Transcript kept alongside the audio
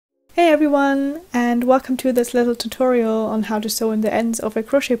Hey everyone, and welcome to this little tutorial on how to sew in the ends of a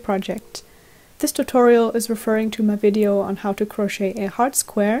crochet project. This tutorial is referring to my video on how to crochet a heart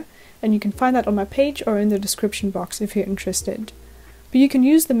square, and you can find that on my page or in the description box if you're interested. But you can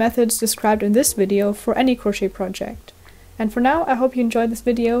use the methods described in this video for any crochet project. And for now, I hope you enjoyed this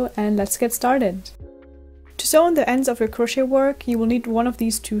video, and let's get started. To sew in the ends of your crochet work, you will need one of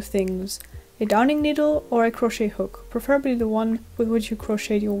these two things: a darning needle or a crochet hook, preferably the one with which you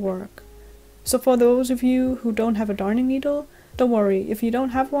crochet your work. So for those of you who don't have a darning needle, don't worry, if you don't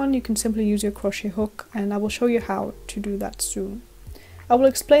have one you can simply use your crochet hook, and I will show you how to do that soon. I will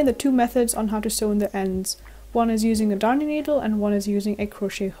explain the two methods on how to sew in the ends. One is using a darning needle and one is using a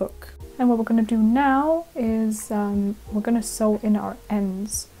crochet hook. And what we're going to do now is we're going to sew in our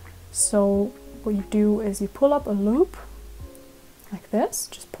ends. So what you do is you pull up a loop like this,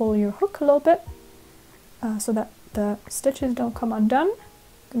 just pull your hook a little bit so that the stitches don't come undone.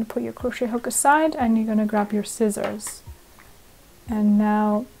 You're going to put your crochet hook aside and you're going to grab your scissors. And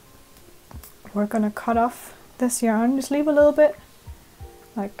now we're going to cut off this yarn. Just leave a little bit,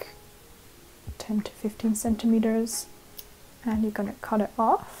 like 10 to 15 centimeters, and you're going to cut it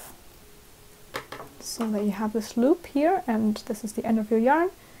off so that you have this loop here, and this is the end of your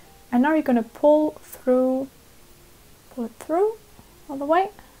yarn. And now you're going to pull it through all the way,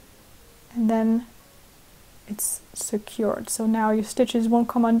 and then it's secured. So now your stitches won't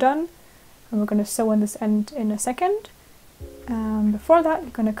come undone, and we're going to sew in this end in a second. Before that,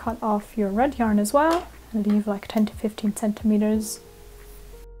 you're going to cut off your red yarn as well and leave like 10 to 15 centimeters.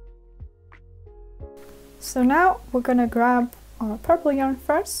 So now we're going to grab our purple yarn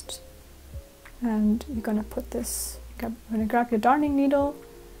first, and you're going to put this, you're going to grab your darning needle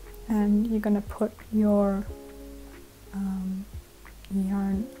and you're going to put your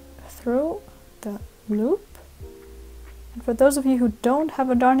yarn through the loop. And for those of you who don't have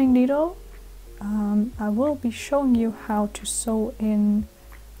a darning needle, I will be showing you how to sew in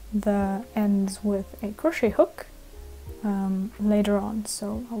the ends with a crochet hook later on.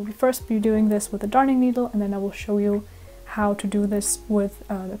 So I will first be doing this with a darning needle, and then I will show you how to do this with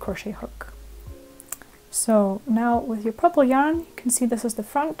the crochet hook. So now with your purple yarn, you can see this is the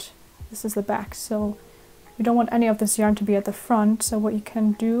front, this is the back. So you don't want any of this yarn to be at the front, so what you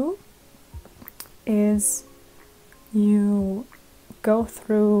can do is you go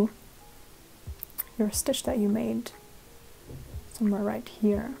through your stitch that you made somewhere right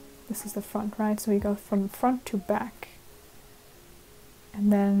here. This is the front, right? So you go from front to back,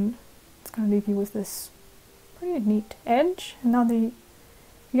 and then it's going to leave you with this pretty neat edge. And now the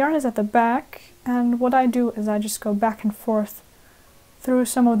yarn is at the back, and what I do is I just go back and forth through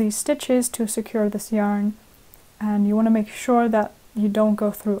some of these stitches to secure this yarn. And you want to make sure that you don't go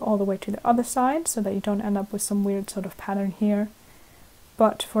through all the way to the other side, so that you don't end up with some weird sort of pattern here.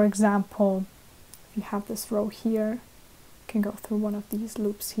 But for example, if you have this row here, you can go through one of these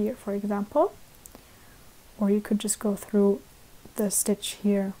loops here, for example. Or you could just go through the stitch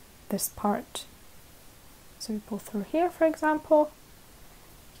here, this part. So you pull through here, for example.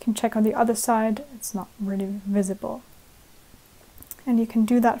 You can check on the other side, it's not really visible. And you can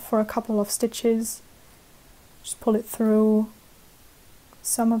do that for a couple of stitches. Just pull it through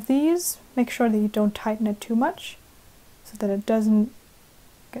some of these. Make sure that you don't tighten it too much so that it doesn't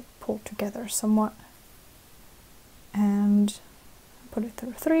get pulled together somewhat. And put it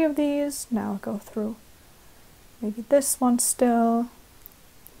through 3 of these. Now go through maybe this one still.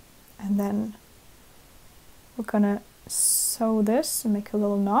 And then we're gonna sew this and make a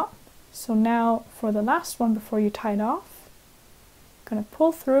little knot. So now for the last one before you tie it off, you're gonna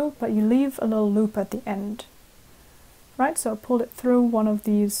pull through, but you leave a little loop at the end. Right, so I pulled it through one of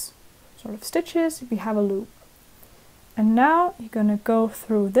these sort of stitches, we have a loop. And now you're going to go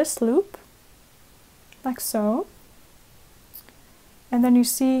through this loop, like so. And then you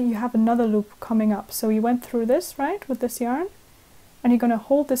see you have another loop coming up. So you went through this, right, with this yarn. And you're going to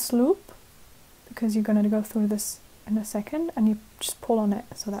hold this loop, because you're going to go through this in a second, and you just pull on it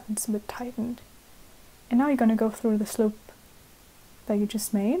so that it's a bit tightened. And now you're going to go through this loop that you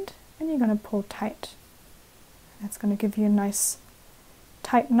just made, and you're going to pull tight. That's going to give you a nice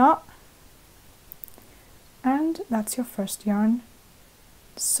tight knot. And that's your first yarn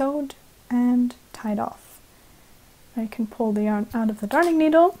sewed and tied off. Now you can pull the yarn out of the darning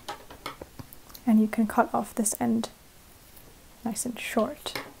needle, and you can cut off this end nice and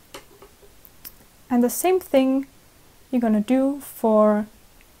short. And the same thing you're going to do for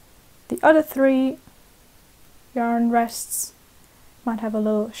the other 3 yarn rests. Might have a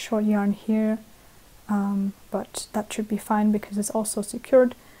little short yarn here. But that should be fine because it's also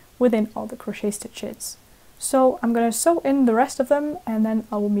secured within all the crochet stitches. So I'm going to sew in the rest of them, and then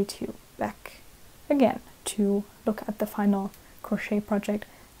I will meet you back again to look at the final crochet project.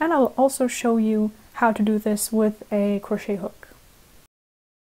 And I will also show you how to do this with a crochet hook.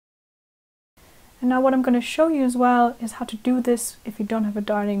 And now what I'm going to show you as well is how to do this if you don't have a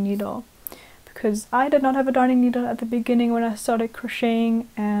darning needle. Because I did not have a darning needle at the beginning when I started crocheting,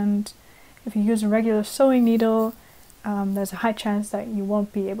 and if you use a regular sewing needle, there's a high chance that you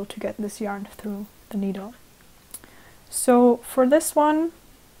won't be able to get this yarn through the needle. So for this one,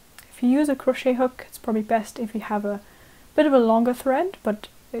 if you use a crochet hook, it's probably best if you have a bit of a longer thread, but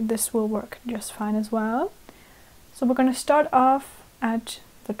this will work just fine as well. So we're going to start off at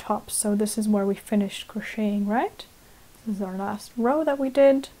the top. So this is where we finished crocheting, right? This is our last row that we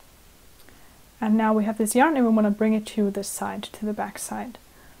did. And now we have this yarn and we want to bring it to this side, to the back side.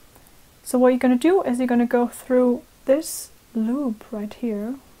 So what you're going to do is you're going to go through this loop right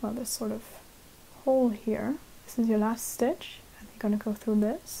here, well, this sort of hole here. This is your last stitch, and you're going to go through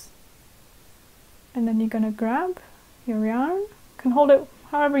this. And then you're going to grab your yarn. You can hold it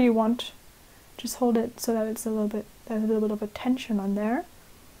however you want. Just hold it so that it's there's a little bit of a tension on there.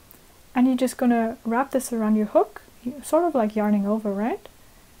 And you're just going to wrap this around your hook, sort of like yarning over, right?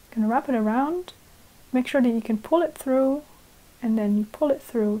 You're going to wrap it around, make sure that you can pull it through, and then you pull it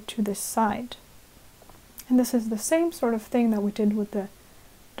through to this side. And this is the same sort of thing that we did with the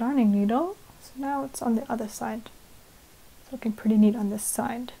darning needle. So now it's on the other side. It's looking pretty neat on this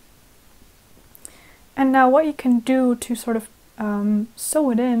side. And now what you can do to sort of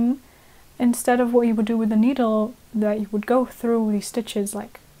sew it in, instead of what you would do with the needle, that you would go through these stitches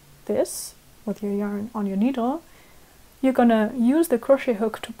like this with your yarn on your needle, you're gonna use the crochet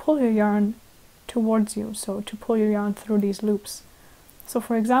hook to pull your yarn towards you, so to pull your yarn through these loops. So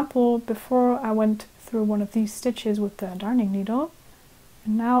for example, before I went through one of these stitches with the darning needle,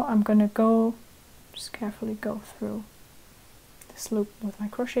 and now I'm gonna just carefully go through this loop with my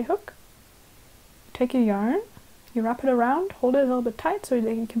crochet hook. Take your yarn, you wrap it around, hold it a little bit tight so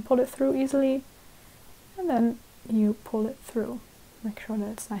that you can pull it through easily, and then you pull it through. Make sure that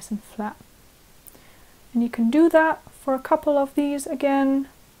it's nice and flat. And you can do that for a couple of these again.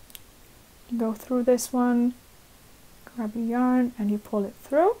 You go through this one, grab your yarn, and you pull it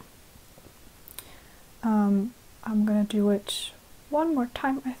through. I'm gonna do it one more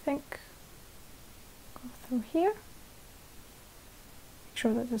time, I think. Go through here. Make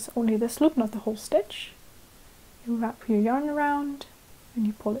sure that it's only this loop, not the whole stitch. You wrap your yarn around, and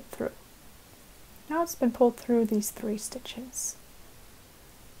you pull it through. Now it's been pulled through these 3 stitches.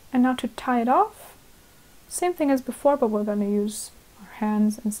 And now to tie it off, same thing as before, but we're going to use our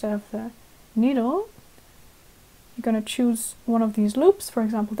hands instead of the needle. You're going to choose one of these loops, for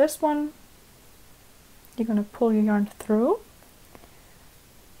example this one. You're going to pull your yarn through,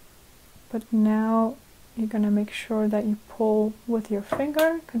 but now you're going to make sure that you pull with your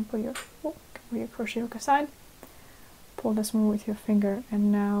finger. You can put your crochet hook aside, pull this one with your finger,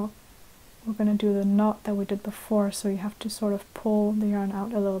 and now we're going to do the knot that we did before, so you have to sort of pull the yarn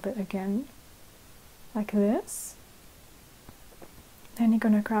out a little bit again, like this. Then you're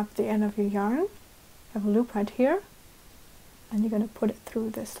going to grab the end of your yarn, you have a loop right here, and you're going to put it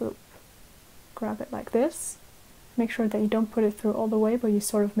through this loop. Grab it like this. Make sure that you don't put it through all the way, but you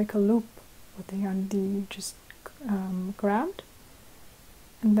sort of make a loop with the yarn that you just grabbed.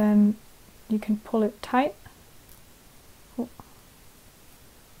 And then you can pull it tight.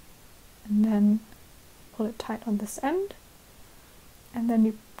 And then pull it tight on this end, and then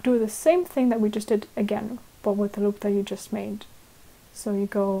you do the same thing that we just did again, but with the loop that you just made. So you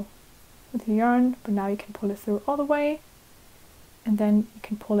go with the yarn, but now you can pull it through all the way, and then you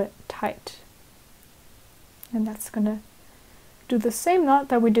can pull it tight. And that's gonna do the same knot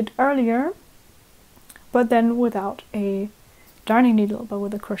that we did earlier, but then without a darning needle, but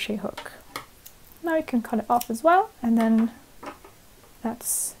with a crochet hook. Now you can cut it off as well, and then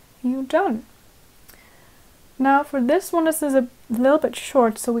that's you done. Now for this one, this is a little bit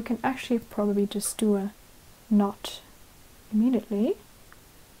short, so we can actually probably just do a knot immediately,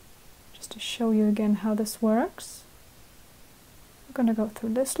 just to show you again how this works. We're going to go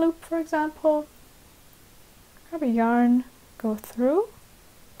through this loop, for example, grab a yarn, go through,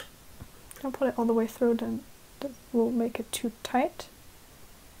 don't pull it all the way through, then that will make it too tight.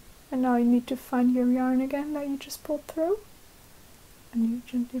 And now you need to find your yarn again that you just pulled through, and you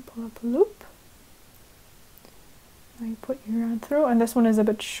gently pull up a loop. Now you put your yarn through, and this one is a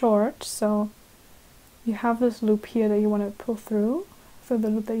bit short, so you have this loop here that you want to pull through the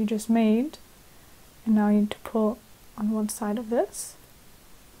loop that you just made, and now you need to pull on one side of this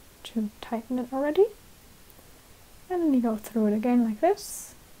to tighten it already, and then you go through it again like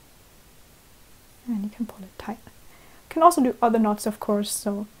this, and you can pull it tight. You can also do other knots, of course,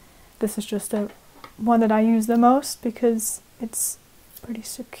 so this is just the one that I use the most because it's pretty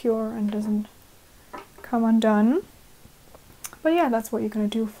secure and doesn't come undone. But yeah, that's what you're going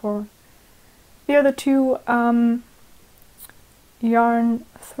to do for the other two yarn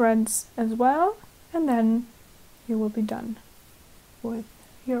threads as well, and then you will be done with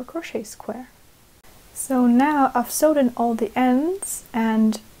your crochet square. So now I've sewed in all the ends,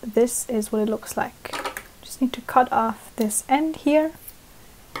 and this is what it looks like. Just need to cut off this end here,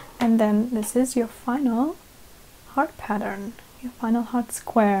 and then this is your final heart pattern, your final heart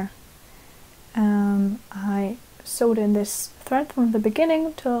square. I sewed in this thread from the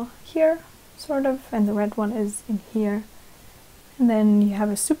beginning till here, sort of, and the red one is in here. And then you have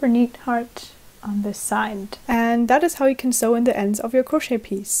a super neat heart on this side. And that is how you can sew in the ends of your crochet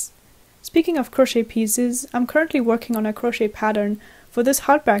piece. Speaking of crochet pieces, I'm currently working on a crochet pattern for this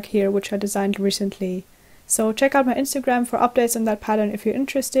heart bag here, which I designed recently. So check out my Instagram for updates on that pattern if you're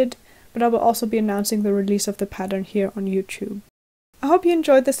interested, but I will also be announcing the release of the pattern here on YouTube. I hope you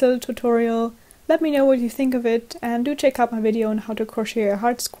enjoyed this little tutorial. Let me know what you think of it, and do check out my video on how to crochet a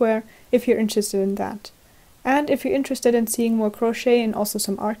heart square if you're interested in that. And if you're interested in seeing more crochet and also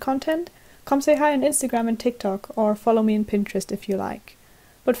some art content, come say hi on Instagram and TikTok, or follow me on Pinterest if you like.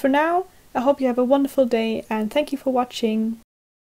 But for now, I hope you have a wonderful day, and thank you for watching.